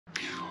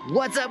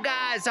What's up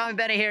guys, Tommy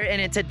Benny here,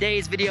 and in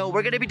today's video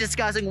we're going to be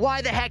discussing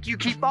why the heck you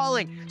keep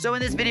falling. So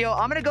in this video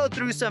I'm going to go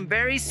through some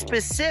very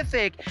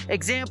specific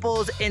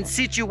examples in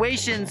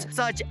situations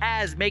such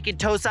as making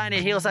toe side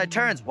and heel side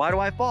turns. Why do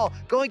I fall?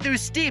 Going through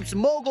steeps,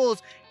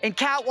 moguls, and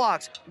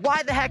catwalks.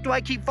 Why the heck do I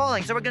keep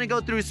falling? So we're going to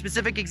go through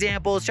specific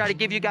examples, try to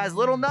give you guys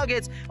little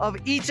nuggets of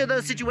each of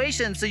those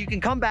situations so you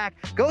can come back,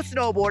 go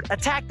snowboard,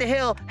 attack the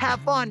hill, have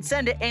fun,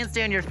 send it, and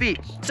stay on your feet.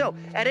 So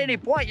at any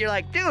point you're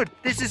like, dude,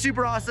 this is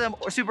super awesome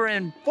or super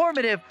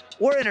informative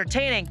or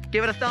entertaining,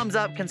 give it a thumbs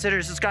up,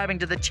 consider subscribing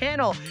to the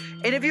channel.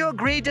 And if you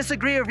agree,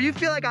 disagree, or if you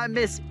feel like I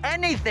missed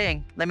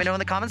anything, let me know in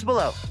the comments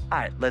below. All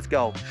right, let's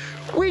go.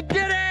 We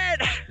did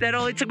it! That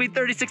only took me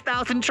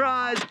 36,000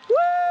 tries.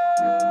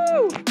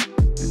 Woo!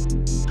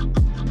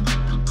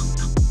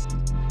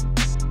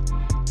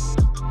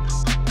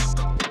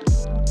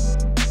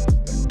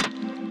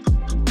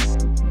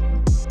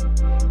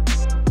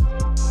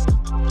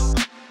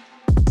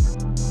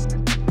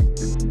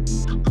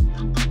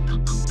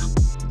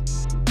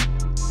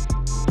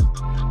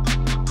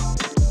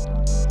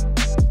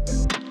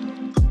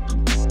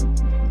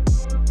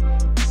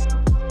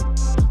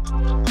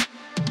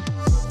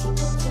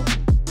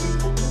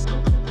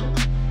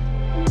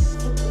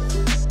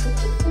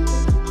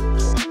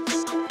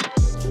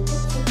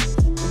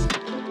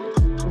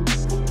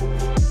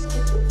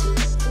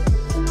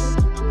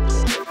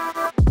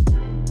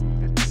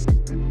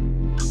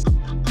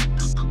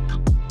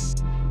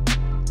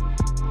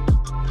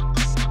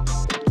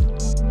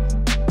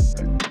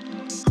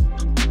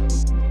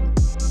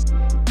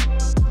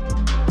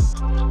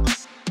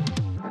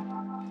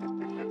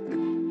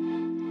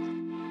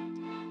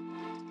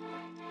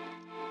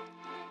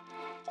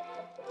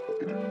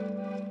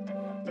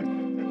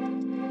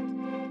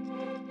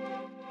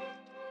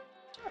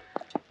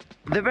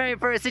 The very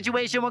first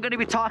situation we're going to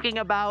be talking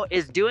about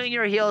is doing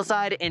your heel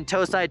side and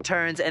toe side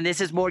turns, and this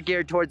is more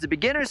geared towards a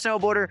beginner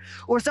snowboarder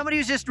or somebody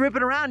who's just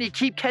ripping around and you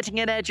keep catching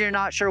an edge and you're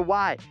not sure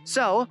why.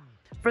 So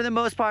for the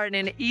most part,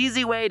 an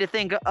easy way to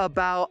think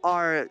about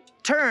our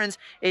turns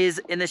is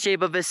in the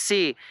shape of a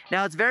C.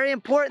 Now it's very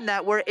important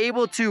that we're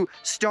able to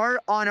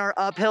start on our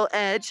uphill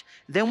edge,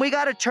 then we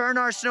got to turn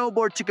our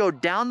snowboard to go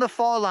down the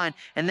fall line,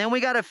 and then we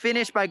got to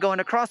finish by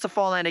going across the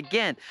fall line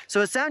again. So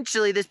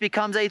essentially this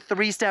becomes a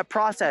three-step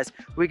process.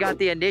 We got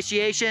the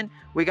initiation,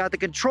 we got the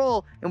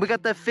control, and we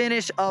got the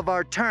finish of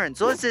our turn.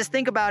 So let's just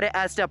think about it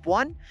as step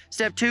 1,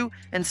 step 2,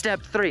 and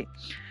step 3.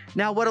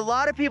 Now, what a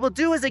lot of people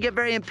do is they get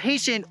very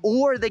impatient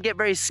or they get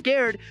very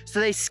scared, so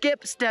they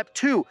skip step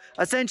 2.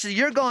 Essentially,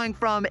 you're going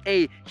from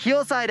a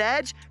heel side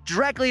edge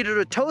directly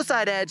to a toe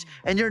side edge,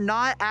 and you're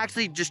not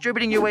actually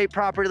distributing your weight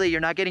properly.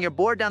 You're not getting your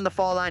board down the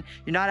fall line.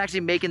 You're not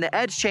actually making the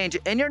edge change,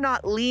 and you're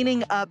not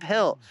leaning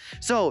uphill.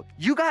 So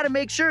you got to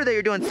make sure that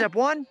you're doing step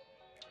 1,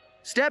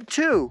 step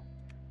 2,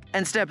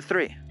 and step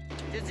 3.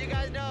 Just so you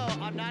guys know,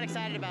 I'm not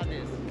excited about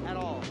this at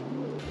all.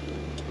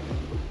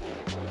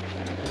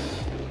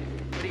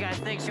 What do you guys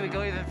think? Should we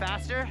go even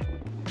faster?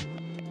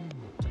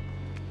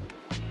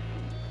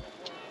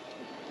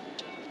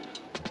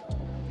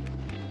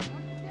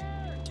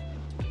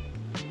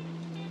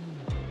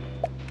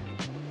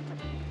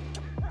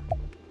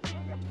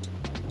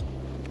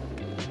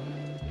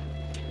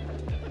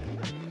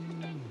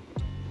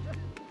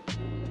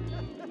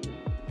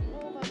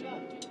 Oh my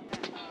God.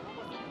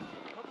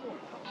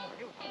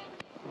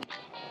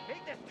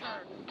 Make this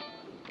turn.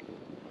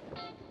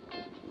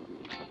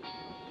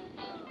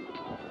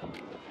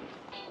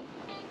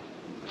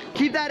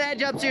 Keep that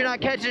edge up so you're not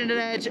catching an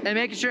edge and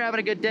making sure you're having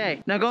a good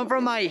day. Now going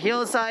from my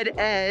heel side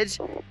edge,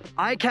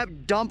 I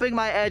kept dumping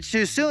my edge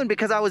too soon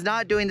because I was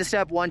not doing the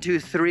step 1, 2,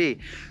 3.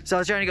 So I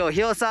was trying to go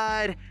heel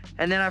side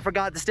and then I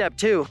forgot the step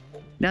 2.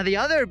 Now the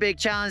other big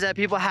challenge that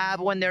people have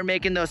when they're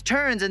making those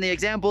turns, and the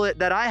example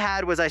that I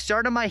had was I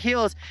started on my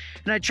heels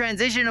and I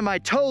transitioned to my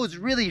toes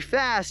really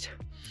fast.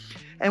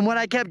 And what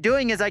I kept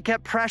doing is I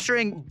kept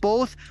pressuring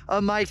both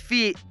of my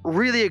feet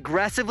really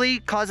aggressively,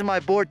 causing my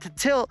board to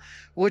tilt,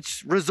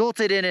 which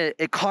resulted in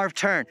a carved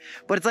turn.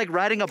 But it's like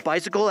riding a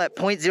bicycle at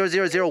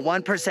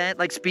 0.0001%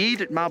 like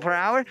speed, mile per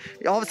hour.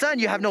 All of a sudden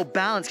you have no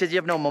balance because you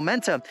have no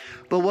momentum.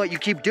 But what you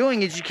keep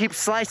doing is you keep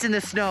slicing the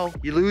snow,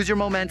 you lose your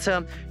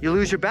momentum, you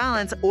lose your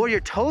balance, or your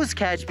toes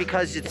catch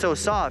because it's so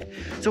soft.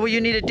 So what you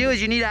need to do is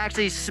you need to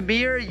actually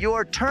smear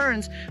your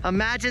turns.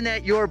 Imagine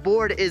that your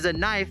board is a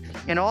knife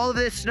and all of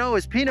this snow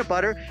is peanut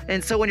butter.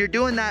 And so when you're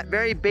doing that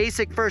very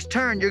basic first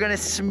turn, you're gonna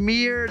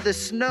smear the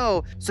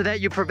snow so that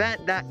you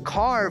prevent that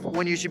carve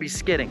when you should be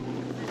skidding.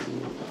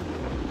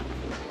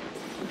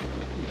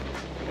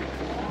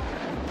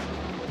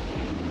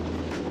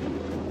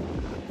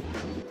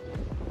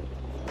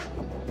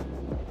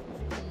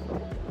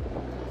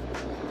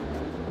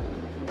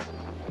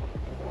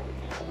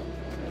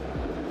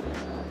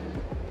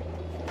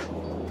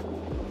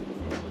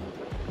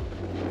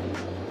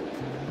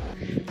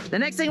 The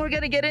next thing we're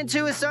gonna get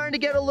into is starting to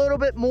get a little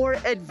bit more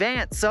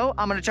advanced. So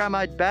I'm gonna try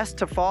my best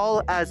to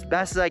fall as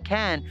best as I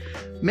can.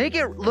 Make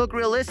it look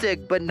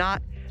realistic, but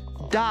not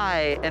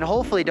die, and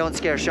hopefully don't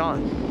scare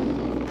Sean.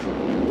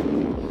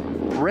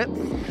 Rip.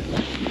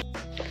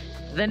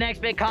 The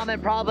next big common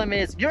problem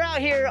is you're out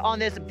here on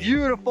this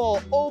beautiful,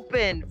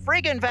 open,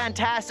 freaking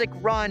fantastic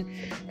run,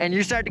 and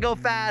you start to go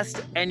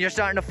fast and you're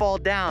starting to fall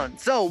down.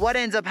 So what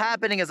ends up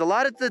happening is a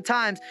lot of the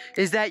times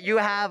is that you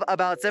have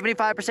about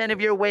 75% of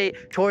your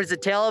weight towards the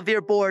tail of your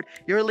board,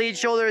 your lead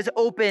shoulder is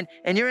open,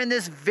 and you're in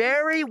this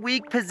very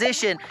weak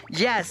position.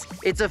 Yes,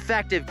 it's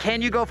effective.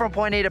 Can you go from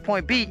point A to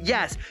point B?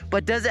 Yes,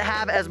 but does it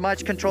have as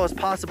much control as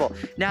possible?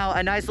 Now,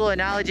 a nice little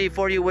analogy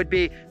for you would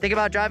be, think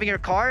about driving your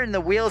car and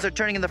the wheels are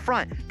turning in the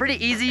front.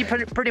 Pretty easy,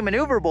 pretty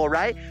maneuverable,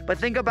 right? But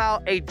think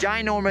about a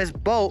ginormous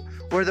boat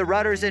where the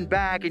rudder's in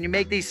back and you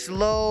make these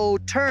slow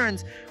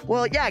turns.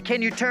 Well, yeah,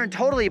 can you turn?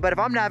 Totally, but if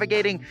I'm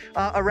navigating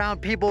around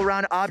people,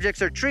 around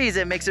objects or trees,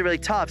 it makes it really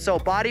tough. So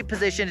body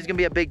position is gonna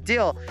be a big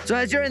deal. So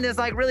as you're in this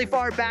like really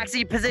far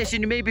backseat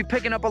position, you may be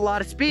picking up a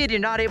lot of speed, you're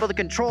not able to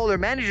control or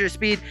manage your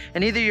speed,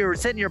 and either you're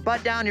sitting your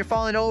butt down, you're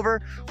falling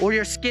over, or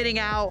you're skidding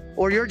out,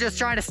 or you're just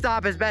trying to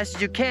stop as best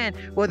as you can.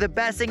 Well, the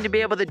best thing to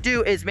be able to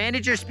do is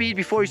manage your speed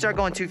before you start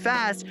going too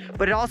fast,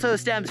 but it also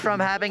stems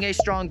from having a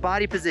strong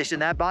body position.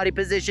 That body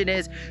position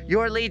is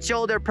your lead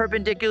shoulder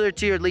perpendicular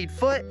to your lead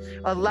foot,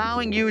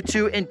 allowing you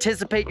to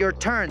anticipate your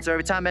turn. So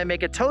every time I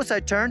make a toe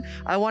side turn,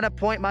 I want to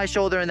point my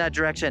shoulder in that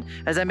direction.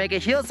 As I make a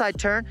heel side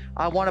turn,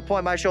 I want to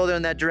point my shoulder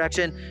in that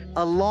direction,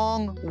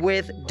 along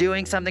with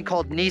doing something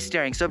called knee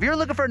steering. So if you're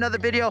looking for another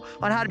video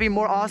on how to be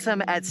more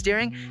awesome at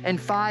steering and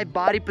 5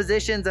 body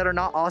positions that are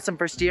not awesome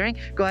for steering,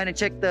 go ahead and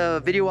check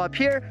the video up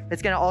here.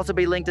 It's going to also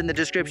be linked in the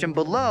description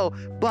below,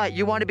 but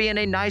you want to be in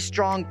a nice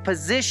strong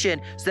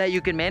position so that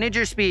you can manage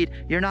your speed.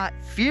 You're not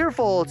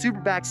fearful, super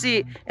back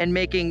seat and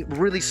making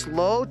really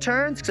slow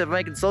turns, because if I'm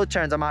making slow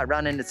turns, I might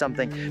run into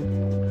something.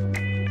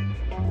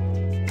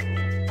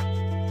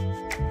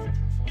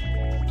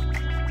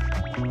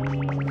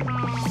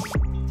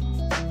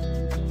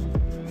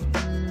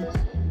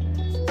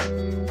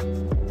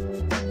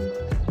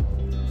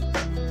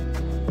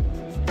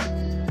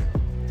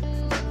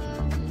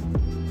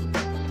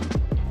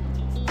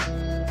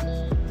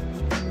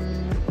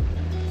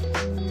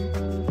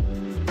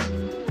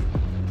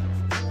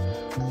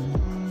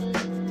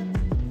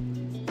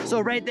 So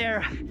right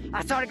there,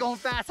 I started going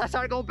fast, I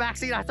started going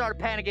backseat, I started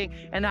panicking,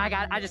 and then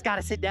I just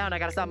gotta sit down, I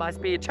gotta stop my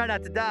speed, try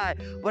not to die,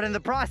 but in the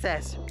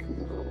process,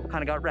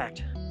 kind of got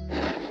wrecked.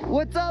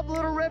 What's up,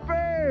 little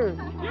ripper?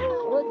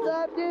 What's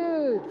up,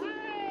 dude?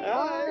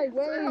 Hi,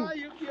 wave. Hi,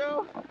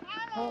 Yukio.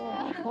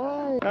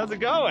 Hi. How's it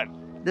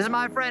going? This is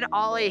my friend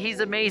Ollie. He's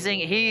amazing.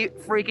 He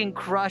freaking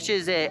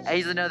crushes it.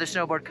 He's another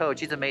snowboard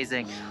coach. He's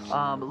amazing.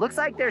 Looks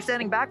like they're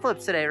sending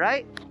backflips today,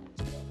 right?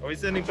 Are we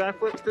sending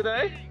backflips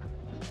today?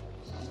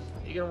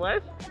 You gonna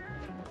wave?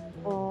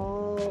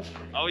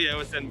 Oh yeah,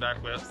 we're sending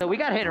backflips. So we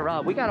gotta hit her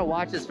up. We gotta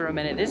watch this for a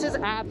minute. This is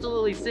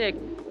absolutely sick.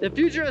 The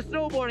future of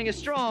snowboarding is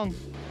strong.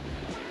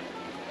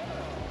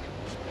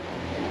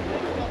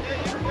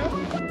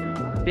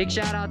 Big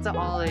shout out to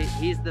Ollie.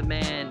 He's the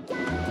man.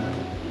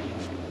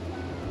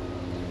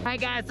 All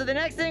right, guys, so the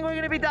next thing we're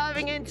gonna be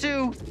diving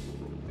into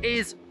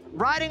is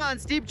riding on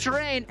steep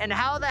terrain, and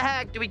how the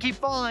heck do we keep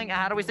falling and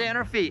how do we stay on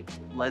our feet?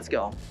 Let's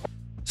go.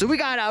 So we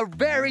got a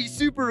very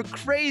super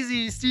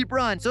crazy steep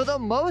run. So the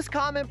most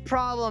common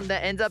problem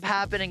that ends up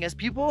happening is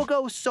people will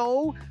go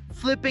so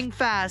flipping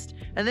fast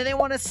and then they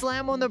want to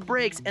slam on the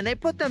brakes and they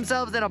put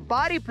themselves in a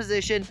body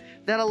position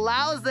that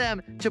allows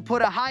them to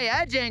put a high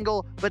edge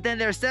angle, but then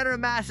their center of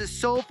mass is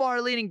so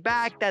far leaning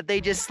back that they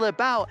just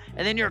slip out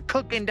and then you're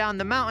cooking down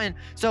the mountain.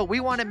 So we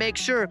want to make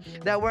sure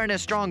that we're in a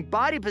strong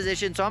body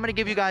position. So I'm going to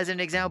give you guys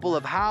an example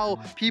of how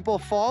people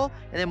fall,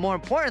 and then more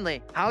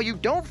importantly, how you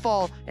don't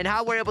fall and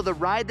how we're able to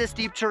ride this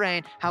steep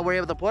terrain, how we're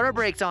able to put our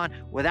brakes on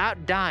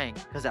without dying,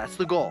 because that's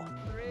the goal.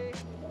 3,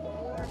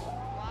 4,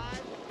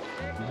 5,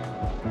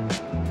 6.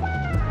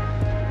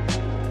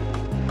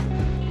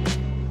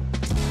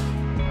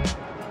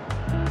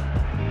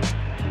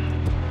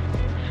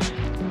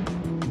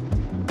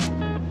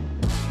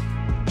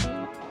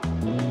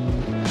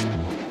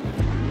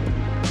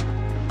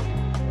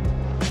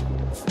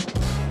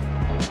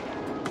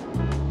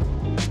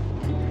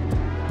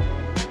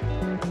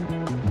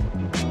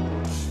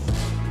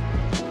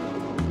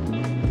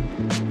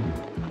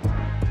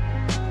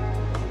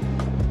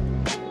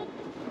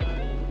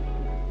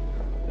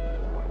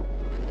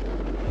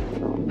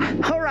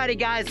 Alrighty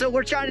guys, so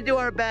we're trying to do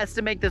our best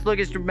to make this look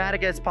as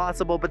dramatic as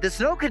possible, but the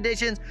snow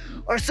conditions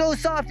are so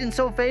soft and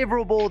so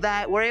favorable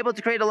that we're able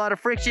to create a lot of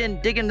friction,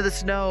 dig into the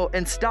snow,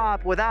 and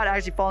stop without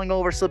actually falling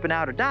over, slipping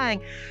out, or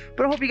dying.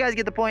 But I hope you guys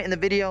get the point in the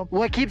video.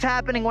 What keeps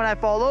happening when I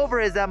fall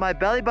over is that my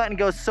belly button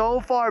goes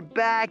so far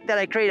back that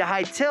I create a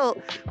high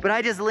tilt, but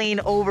I just lean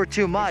over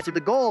too much. So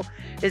the goal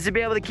is to be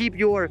able to keep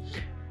your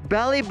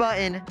belly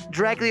button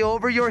directly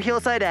over your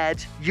hillside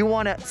edge. You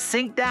want to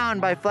sink down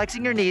by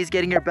flexing your knees,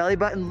 getting your belly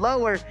button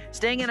lower,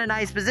 staying in a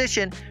nice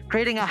position,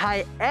 creating a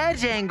high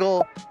edge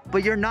angle,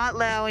 but you're not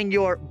allowing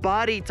your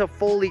body to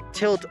fully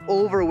tilt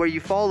over where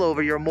you fall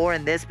over. You're more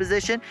in this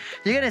position.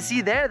 You're gonna see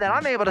there that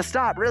I'm able to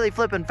stop really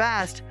flipping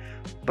fast,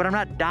 but I'm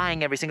not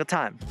dying every single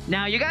time.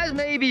 Now, you guys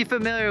may be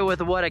familiar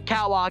with what a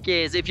catwalk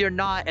is. If you're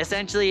not,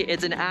 essentially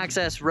it's an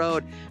access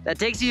road that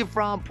takes you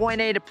from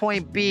point A to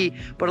point B,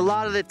 but a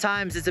lot of the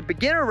times it's a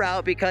beginner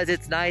route because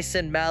it's nice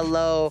and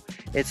mellow,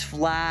 it's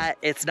flat,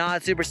 it's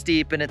not super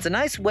steep, and it's a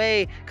nice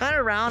way kind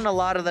of around a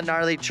lot of the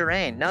gnarly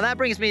terrain. Now, that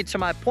brings me to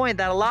my point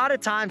that a lot of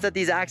times that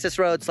these access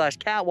roads slash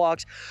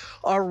catwalks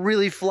are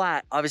really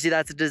flat. Obviously,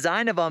 that's the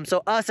design of them.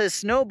 So us as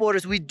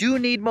snowboarders, we do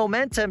need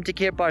momentum to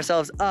keep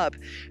ourselves up.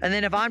 And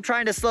then if I'm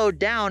trying to slow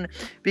down,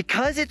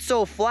 because it's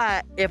so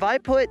flat, if I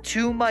put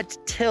too much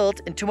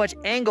tilt and too much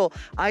angle,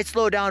 I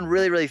slow down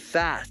really, really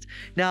fast.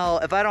 Now,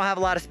 if I don't have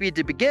a lot of speed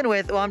to begin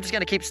with, well, I'm just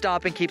gonna keep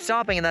stopping,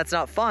 and that's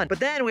not fun. But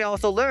then we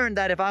also learned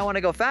that if I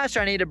wanna go faster,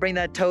 I need to bring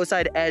that toe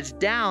side edge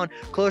down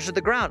closer to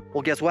the ground.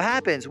 Well, guess what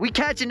happens? We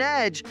catch an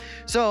edge.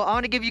 So I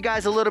wanna give you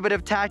guys a little bit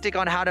of tactic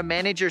on how to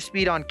manage your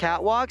speed on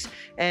catwalks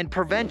and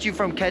prevent you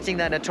from catching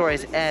that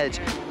notorious edge.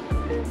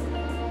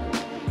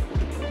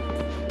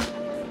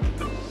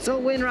 So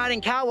when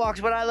riding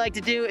catwalks, what I like to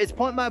do is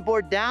point my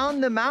board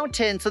down the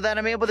mountain so that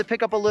I'm able to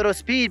pick up a little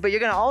speed. But you're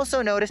gonna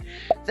also notice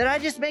that I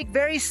just make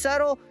very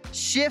subtle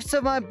shifts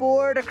of my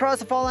board across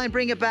the fall line,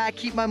 bring it back,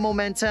 keep my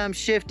momentum,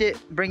 shift it,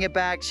 bring it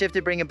back, shift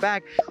it, bring it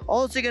back.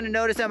 Also, you're gonna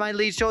notice that my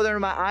lead shoulder and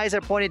my eyes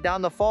are pointed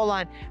down the fall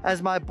line.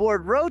 As my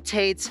board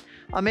rotates,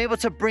 I'm able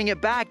to bring it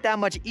back that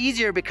much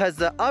easier because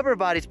the upper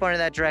body's pointing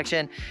that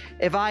direction.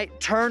 If I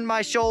turn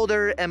my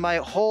shoulder and my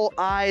whole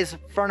eyes,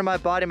 front of my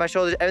body, my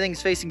shoulders,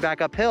 everything's facing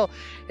back uphill,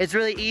 it's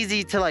really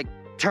easy to like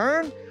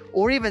turn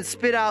or even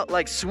spit out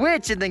like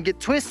switch and then get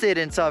twisted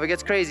and stuff. It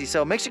gets crazy.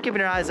 So make sure you're keeping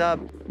your eyes up.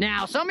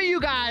 Now, some of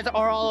you guys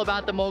are all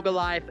about the mogul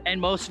life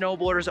and most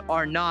snowboarders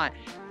are not.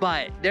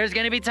 But there's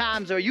gonna be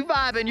times where you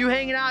vibing, you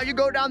hanging out, you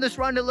go down this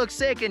run that looks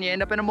sick and you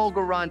end up in a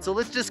mogul run. So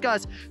let's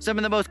discuss some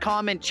of the most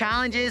common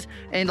challenges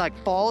and like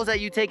falls that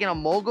you take in a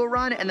mogul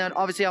run. And then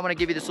obviously I wanna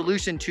give you the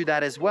solution to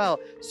that as well.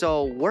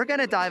 So we're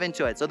gonna dive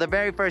into it. So the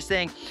very first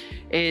thing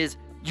is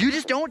you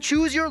just don't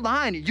choose your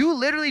line. You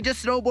literally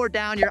just snowboard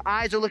down, your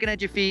eyes are looking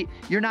at your feet,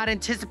 you're not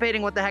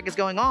anticipating what the heck is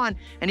going on,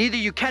 and either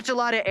you catch a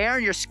lot of air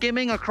and you're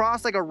skimming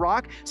across like a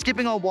rock,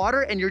 skipping on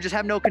water, and you just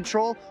have no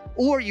control,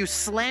 or you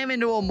slam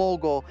into a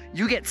mogul,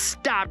 you get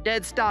stopped,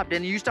 dead stopped,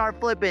 and you start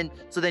flipping,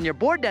 so then your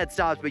board dead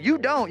stops, but you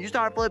don't. You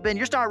start flipping,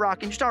 you start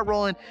rocking, you start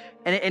rolling,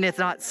 and it's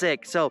not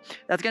sick. So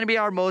that's gonna be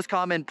our most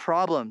common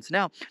problems.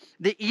 Now,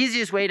 the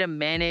easiest way to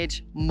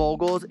manage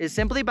moguls is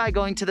simply by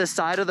going to the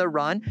side of the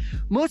run.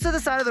 Most of the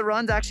side of the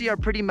runs actually are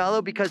pretty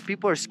mellow because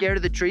people are scared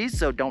of the trees,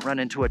 so don't run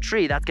into a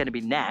tree. That's gonna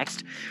be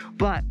next.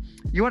 But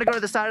you wanna go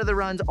to the side of the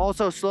runs,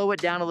 also slow it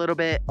down a little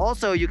bit.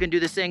 Also, you can do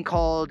this thing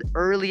called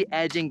early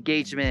edge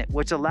engagement,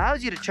 which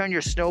allows you to turn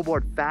your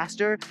snowboard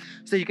faster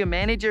so you can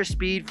manage your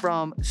speed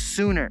from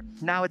sooner.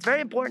 Now, it's very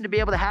important to be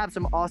able to have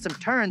some awesome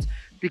turns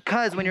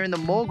because when you're in the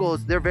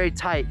moguls, they're very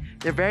tight.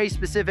 They're very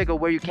specific of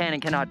where you can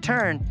and cannot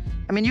turn.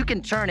 I mean, you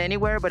can turn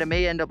anywhere, but it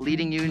may end up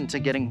leading you into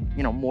getting,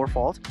 more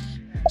fault.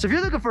 So if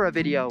you're looking for a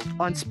video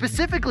on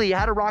specifically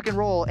how to rock and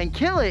roll and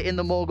kill it in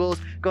the moguls,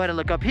 go ahead and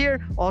look up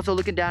here. Also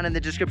looking down in the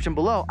description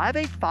below, I have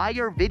a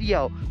fire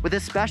video with a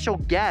special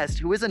guest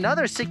who is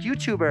another sick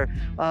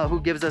YouTuber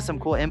who gives us some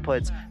cool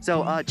inputs.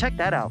 So check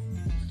that out.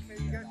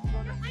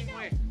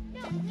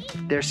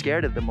 They're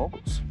scared of the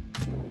moguls.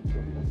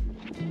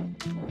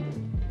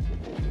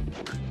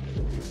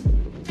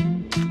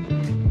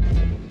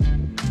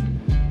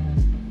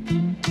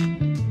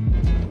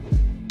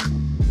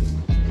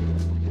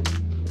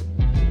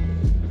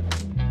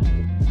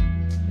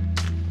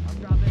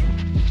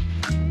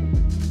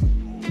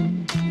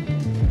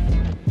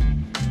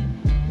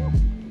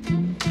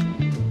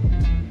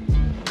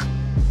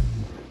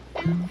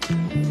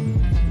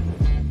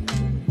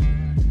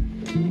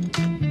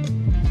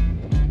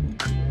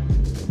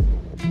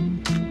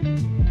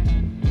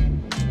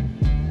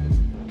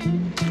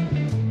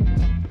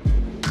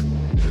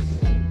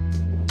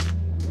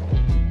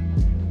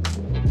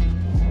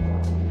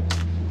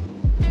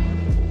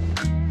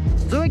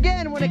 So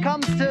again, when it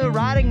comes to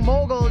riding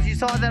moguls, you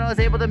saw that I was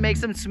able to make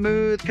some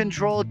smooth,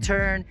 controlled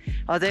turn.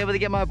 I was able to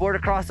get my board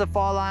across the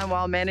fall line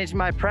while managing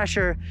my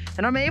pressure.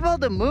 And I'm able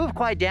to move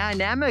quite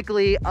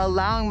dynamically,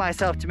 allowing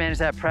myself to manage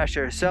that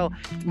pressure. So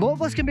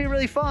moguls can be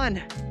really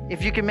fun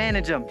if you can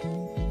manage them.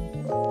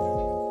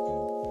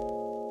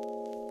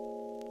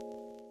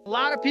 A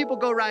lot of people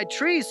go ride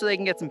trees so they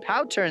can get some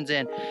pow turns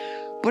in.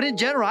 But in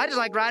general, I just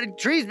like riding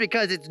trees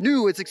because it's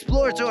new, it's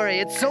exploratory,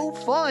 it's so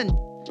fun.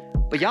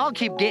 But y'all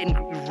keep getting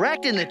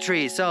wrecked in the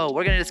trees. So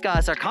we're gonna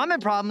discuss our common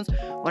problems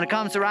when it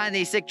comes to riding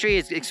these sick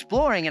trees,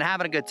 exploring and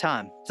having a good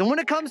time. So when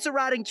it comes to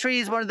riding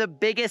trees, one of the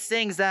biggest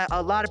things that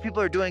a lot of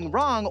people are doing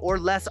wrong or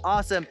less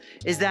awesome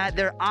is that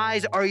their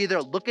eyes are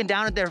either looking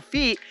down at their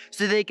feet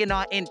so they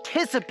cannot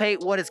anticipate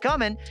what is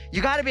coming.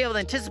 You gotta be able to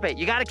anticipate.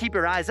 You gotta keep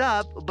your eyes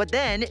up, but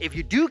then if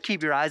you do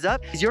keep your eyes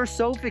up, you're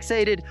so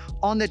fixated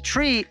on the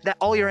tree that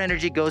all your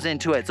energy goes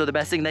into it. So the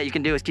best thing that you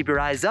can do is keep your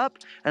eyes up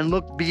and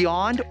look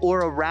beyond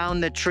or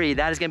around the tree.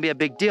 That is gonna be a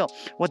big deal.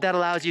 What that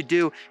allows you to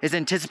do is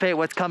anticipate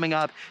what's coming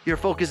up. Your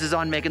focus is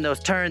on making those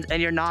turns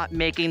and you're not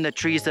making the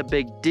trees a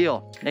big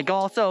deal. It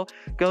also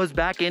goes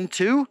back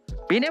into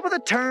being able to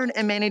turn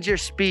and manage your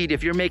speed.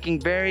 If you're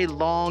making very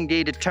long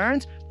gated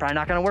turns, probably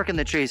not gonna work in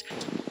the trees.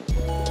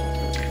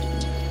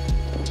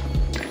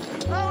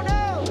 Oh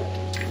no!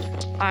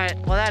 All right,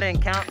 well that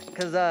didn't count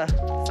because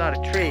it's not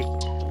a tree.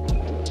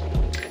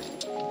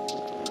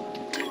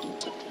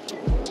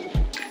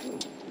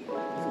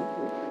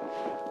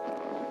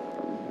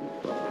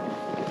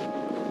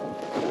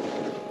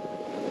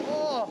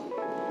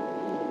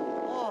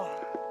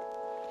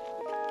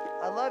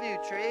 I love you,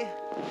 tree.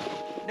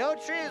 No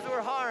trees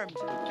were harmed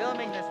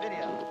filming this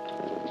video.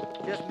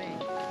 Just me.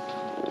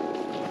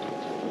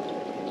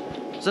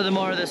 So the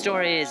moral of the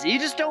story is you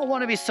just don't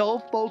want to be so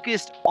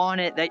focused on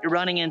it that you're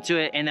running into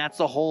it, and that's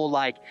the whole,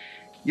 like,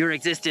 your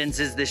existence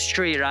is this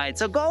tree, right?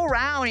 So go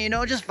around, you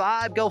know, just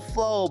vibe, go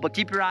flow, but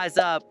keep your eyes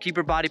up, keep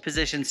your body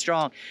position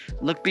strong,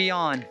 look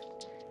beyond.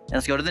 And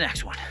let's go to the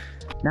next one.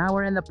 Now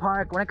we're in the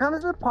park. When it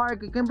comes to the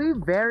park, it can be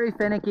very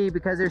finicky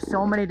because there's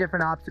so many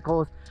different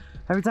obstacles.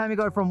 Every time you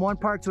go from one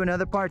park to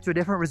another park to a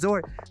different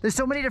resort, there's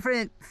so many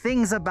different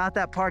things about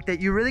that park that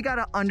you really got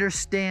to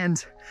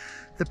understand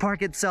the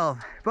park itself.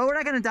 But we're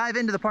not going to dive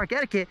into the park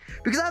etiquette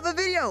because I have a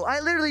video. I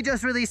literally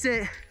just released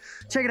it.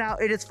 Check it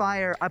out. It is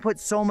fire. I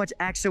put so much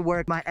extra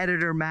work. My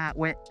editor, Matt,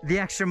 went the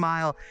extra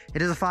mile.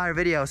 It is a fire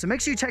video. So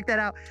make sure you check that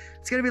out.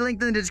 It's going to be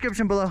linked in the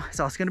description below. It's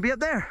also going to be up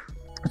there.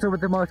 So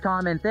with the most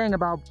common thing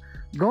about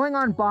going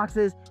on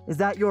boxes is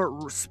that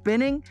you're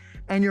spinning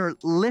and you're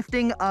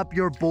lifting up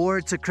your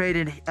board to create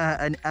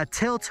a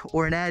tilt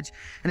or an edge.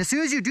 And as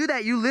soon as you do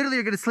that, you literally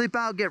are gonna slip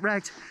out, get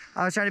wrecked.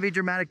 I was trying to be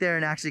dramatic there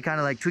and actually kind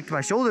of like tweaked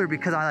my shoulder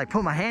because I like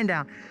put my hand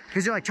down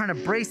because you're like trying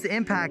to brace the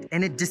impact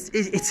and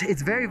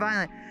it's very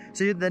violent.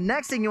 So the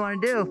next thing you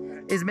want to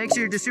do is make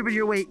sure you distribute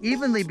your weight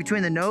evenly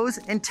between the nose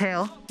and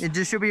tail, and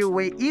distribute your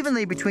weight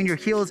evenly between your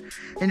heels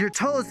and your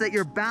toes so that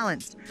you're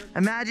balanced.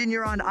 Imagine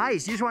you're on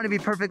ice. You just want to be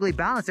perfectly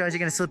balanced or else you're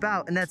going to slip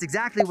out, and that's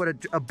exactly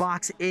what a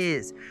box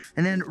is.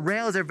 And then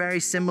rails are very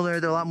similar.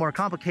 They're a lot more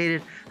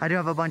complicated. I do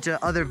have a bunch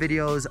of other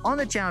videos on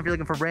the channel if you're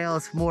looking for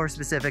rails, more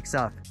specific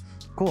stuff.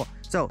 Cool.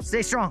 So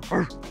stay strong.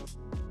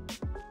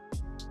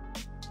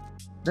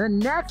 The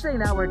next thing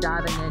that we're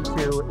diving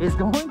into is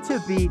going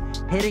to be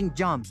hitting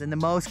jumps. And the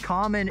most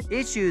common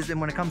issues and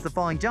when it comes to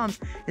falling jumps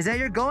is that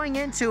you're going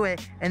into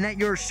it and that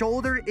your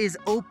shoulder is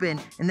open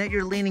and that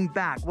you're leaning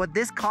back. What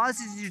this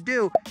causes you to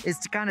do is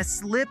to kind of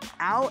slip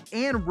out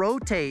and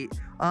rotate.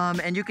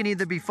 And you can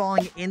either be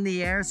falling in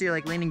the air, so you're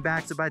like leaning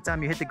back, so by the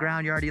time you hit the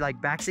ground, you're already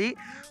like backseat,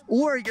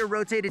 or you're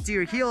rotated to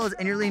your heels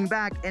and you're leaning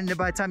back, and then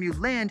by the time you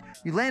land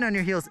on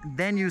your heels,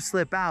 then you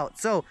slip out.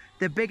 So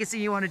the biggest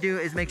thing you want to do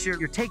is make sure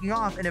you're taking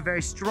off in a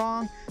very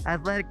strong,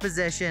 athletic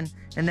position,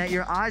 and that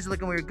your eyes are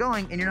looking where you're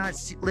going, and you're not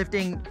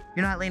lifting,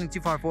 you're not leaning too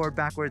far forward,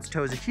 backwards,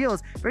 toes, or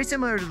heels. Very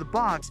similar to the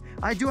box.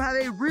 I do have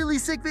a really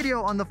sick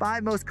video on the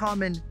 5 most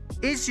common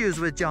issues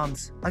with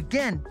jumps.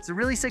 Again, it's a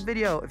really sick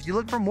video if you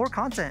look for more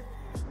content.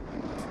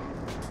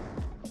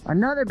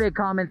 Another big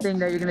common thing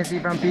that you're gonna see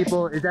from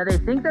people is that they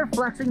think they're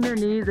flexing their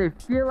knees, they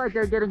feel like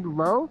they're getting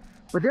low,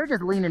 but they're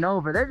just leaning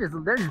over. They're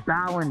just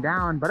bowing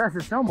down. But us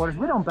as snowboarders,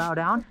 we don't bow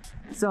down.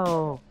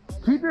 So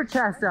keep your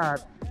chest up,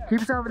 keep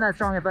yourself in that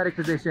strong athletic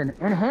position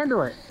and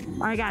handle it.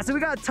 All right guys, so we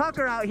got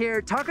Tucker out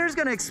here. Tucker's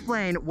gonna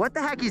explain what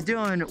the heck he's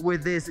doing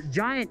with this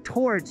giant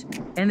torch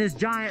and this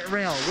giant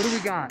rail. What do we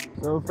got?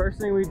 So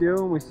first thing we do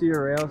when we see a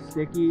rail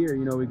sticky,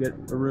 or we get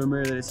a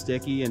rumor that it's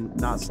sticky and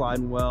not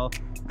sliding well,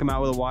 come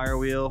out with a wire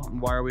wheel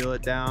and wire wheel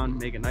it down,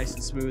 make it nice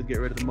and smooth, get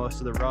rid of most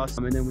of the rust.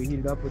 And then we heat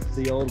it up with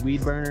the old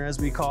weed burner, as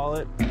we call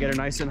it, get it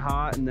nice and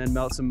hot, and then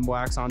melt some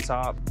wax on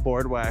top,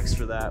 board wax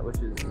for that, which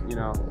is,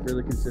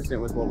 really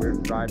consistent with what we're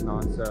riding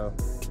on. So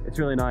it's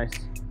really nice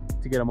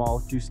to get them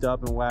all juiced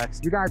up and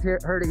waxed. You guys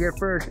heard it here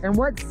first. And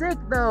what's sick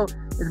though,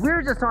 is we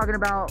were just talking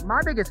about,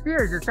 my biggest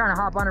fear is just trying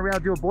to hop on a rail,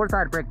 do a board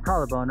slide, break a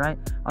collarbone, right?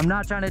 I'm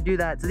not trying to do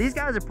that. So these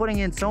guys are putting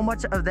in so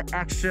much of the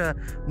extra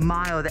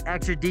mile, the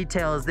extra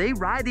details. They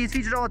ride these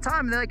features all the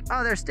time and they're like,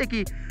 oh, they're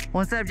sticky.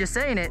 Well, instead of just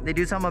saying it, they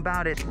do something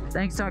about it.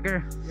 Thanks,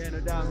 Tucker. Yeah,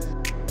 no doubt,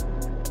 man.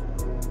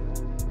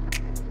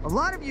 A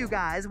lot of you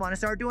guys want to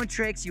start doing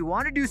tricks, you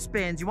want to do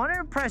spins, you want to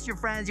impress your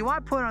friends, you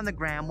want to put it on the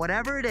gram,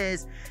 whatever it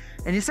is,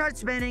 and you start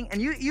spinning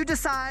and you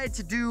decide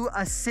to do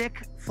a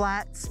sick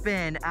flat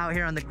spin out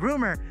here on the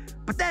groomer,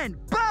 but then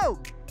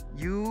boom,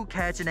 you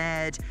catch an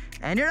edge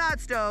and you're not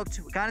stoked.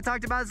 We kind of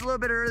talked about this a little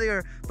bit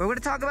earlier, but we're going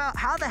to talk about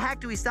how the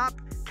heck do we stop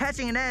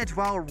catching an edge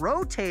while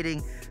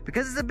rotating,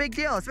 because it's a big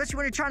deal, especially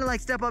when you're trying to like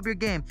step up your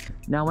game.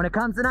 Now, when it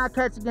comes to not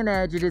catching an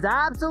edge, it is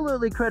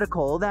absolutely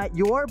critical that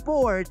your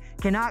board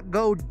cannot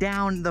go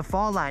down the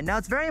fall line. Now,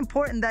 it's very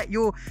important that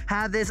you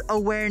have this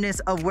awareness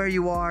of where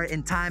you are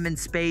in time and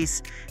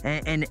space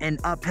and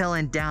uphill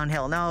and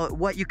downhill. Now,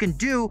 what you can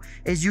do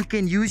is you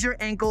can use your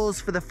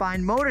ankles for the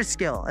fine motor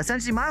skill.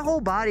 Essentially, my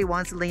whole body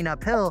wants to lean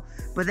uphill,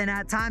 but then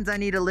at times I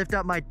need to lift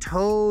up my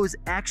toes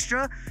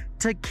extra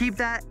to keep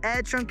that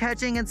edge from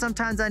catching, and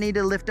sometimes I need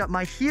to lift up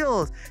my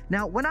heels.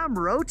 Now, when I'm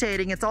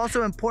rotating, it's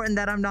also important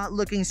that I'm not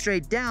looking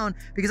straight down,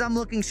 because I'm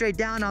looking straight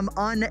down, I'm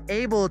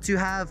unable to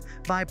have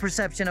my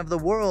perception of the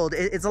world.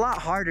 It's a lot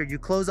harder. You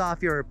close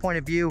off your point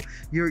of view,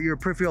 your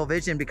peripheral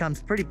vision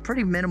becomes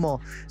pretty minimal.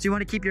 So you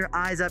want to keep your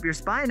eyes up, your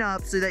spine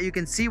up, so that you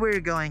can see where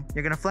you're going.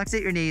 You're gonna flex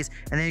at your knees,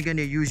 and then you're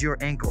gonna use your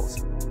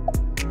ankles.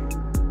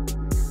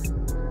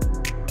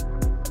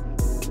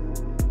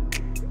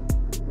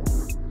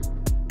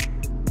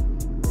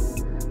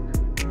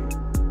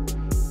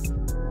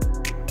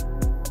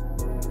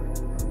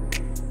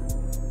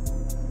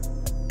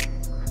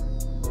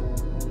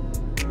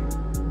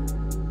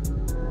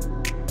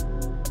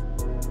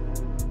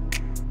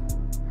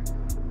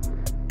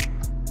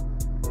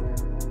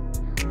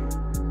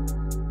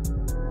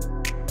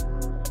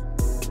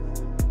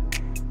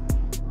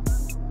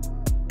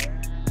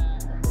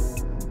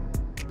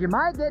 You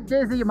might get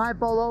dizzy, you might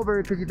fall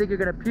over because you think you're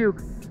gonna puke.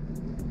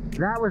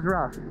 That was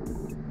rough.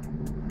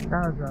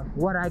 That was rough.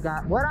 What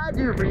I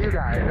do for you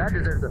guys, that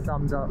deserves a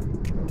thumbs up.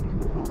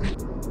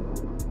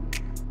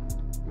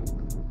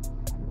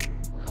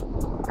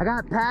 I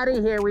got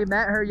Patty here. We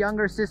met her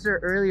younger sister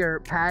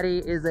earlier. Patty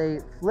is a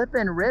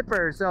flippin'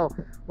 ripper. So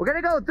we're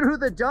gonna go through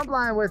the jump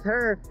line with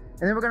her,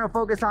 and then we're gonna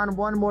focus on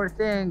one more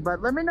thing.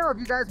 But let me know if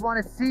you guys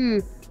wanna see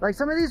like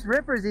some of these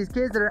rippers, these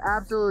kids that are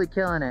absolutely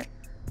killing it.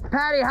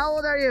 Patty, how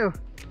old are you?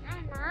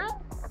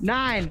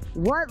 9.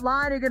 What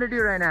line are you gonna do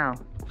right now?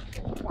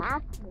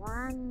 Back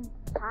 1,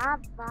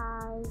 top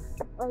 5.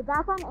 Wait,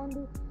 back 1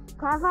 Indy,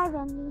 top 5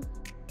 Indy.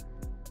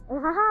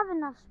 If I have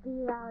enough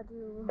speed, I'll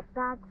do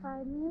back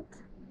 5 mute.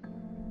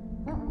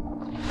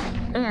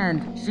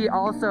 And she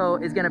also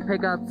is gonna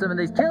pick up some of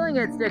these Killing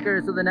It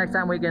stickers, so the next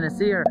time we're gonna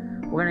see her,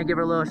 we're gonna give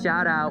her a little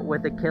shout out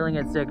with the Killing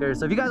It stickers.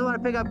 So if you guys wanna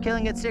pick up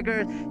Killing It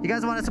stickers, you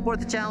guys wanna support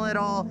the channel at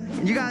all,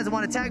 and you guys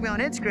wanna tag me on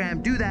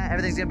Instagram, do that.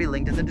 Everything's gonna be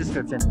linked in the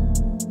description.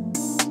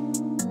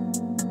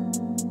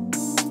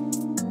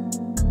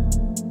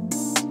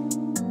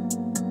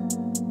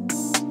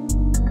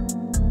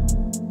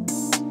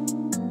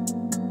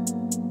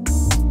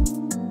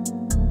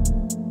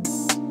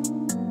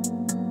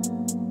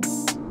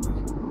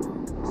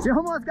 She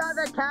almost got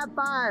that Cat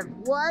 5.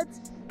 What?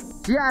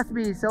 She asked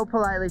me so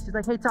politely, she's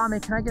like, hey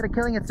Tommy, can I get a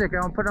Killing It sticker?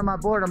 I want to put it on my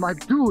board. I'm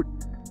like, dude,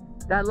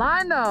 that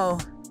line though.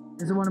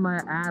 This is one of my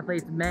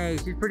athletes, May.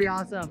 She's pretty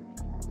awesome.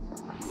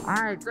 All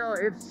right, so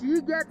if she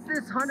gets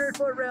this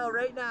 100-foot rail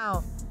right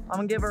now, I'm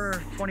gonna give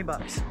her 20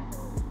 bucks.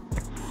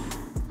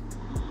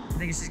 You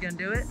think she's gonna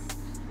do it?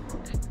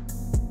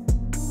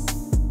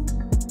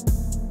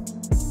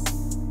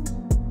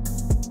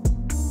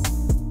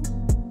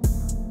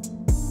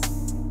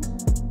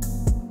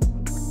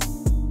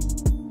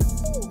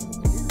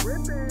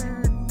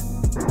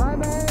 Bye,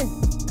 May.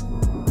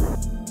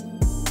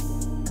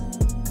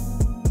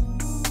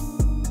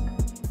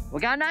 We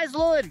got a nice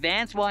little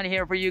advanced one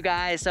here for you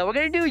guys. So we're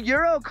gonna do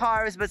Euro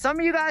carves, but some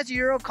of you guys are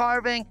Euro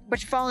carving,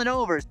 but you're falling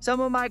over. Some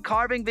of my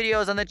carving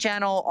videos on the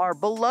channel are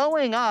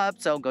blowing up,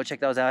 so go check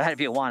those out if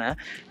you wanna.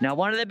 Now,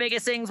 one of the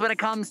biggest things when it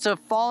comes to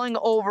falling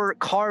over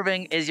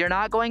carving is you're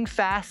not going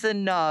fast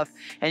enough,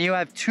 and you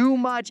have too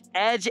much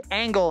edge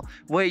angle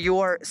where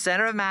your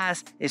center of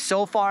mass is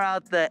so far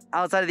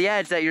outside of the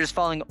edge that you're just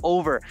falling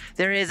over.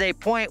 There is a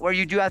point where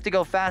you do have to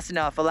go fast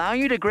enough, allowing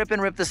you to grip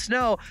and rip the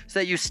snow so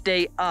that you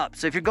stay up.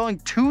 So if you're going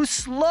too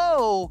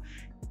slow,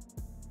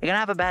 you're gonna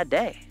have a bad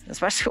day.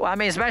 Especially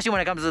when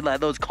it comes to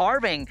those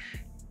carving,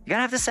 you're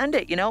gonna have to send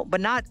it, you know,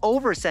 but not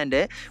over send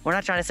it. We're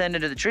not trying to send it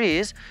to the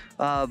trees,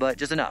 but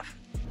just enough.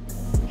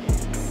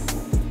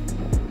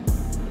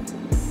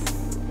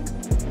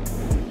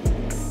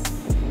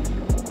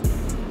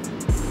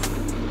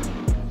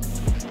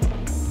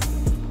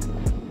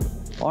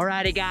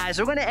 Alrighty guys,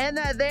 we're gonna end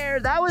that there.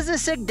 That was a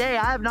sick day.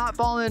 I have not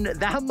fallen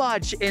that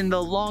much in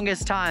the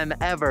longest time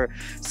ever.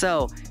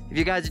 So if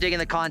you guys are digging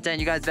the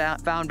content, you guys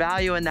found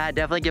value in that,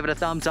 definitely give it a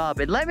thumbs up.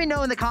 And let me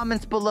know in the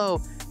comments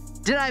below,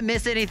 did I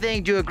miss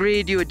anything? Do you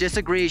agree? Do you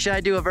disagree? Should I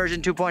do a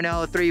version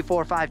 2.0, 3,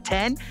 4, 5,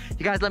 10?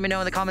 You guys let me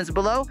know in the comments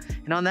below.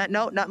 And on that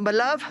note, nothing but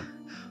love.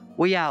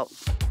 We out.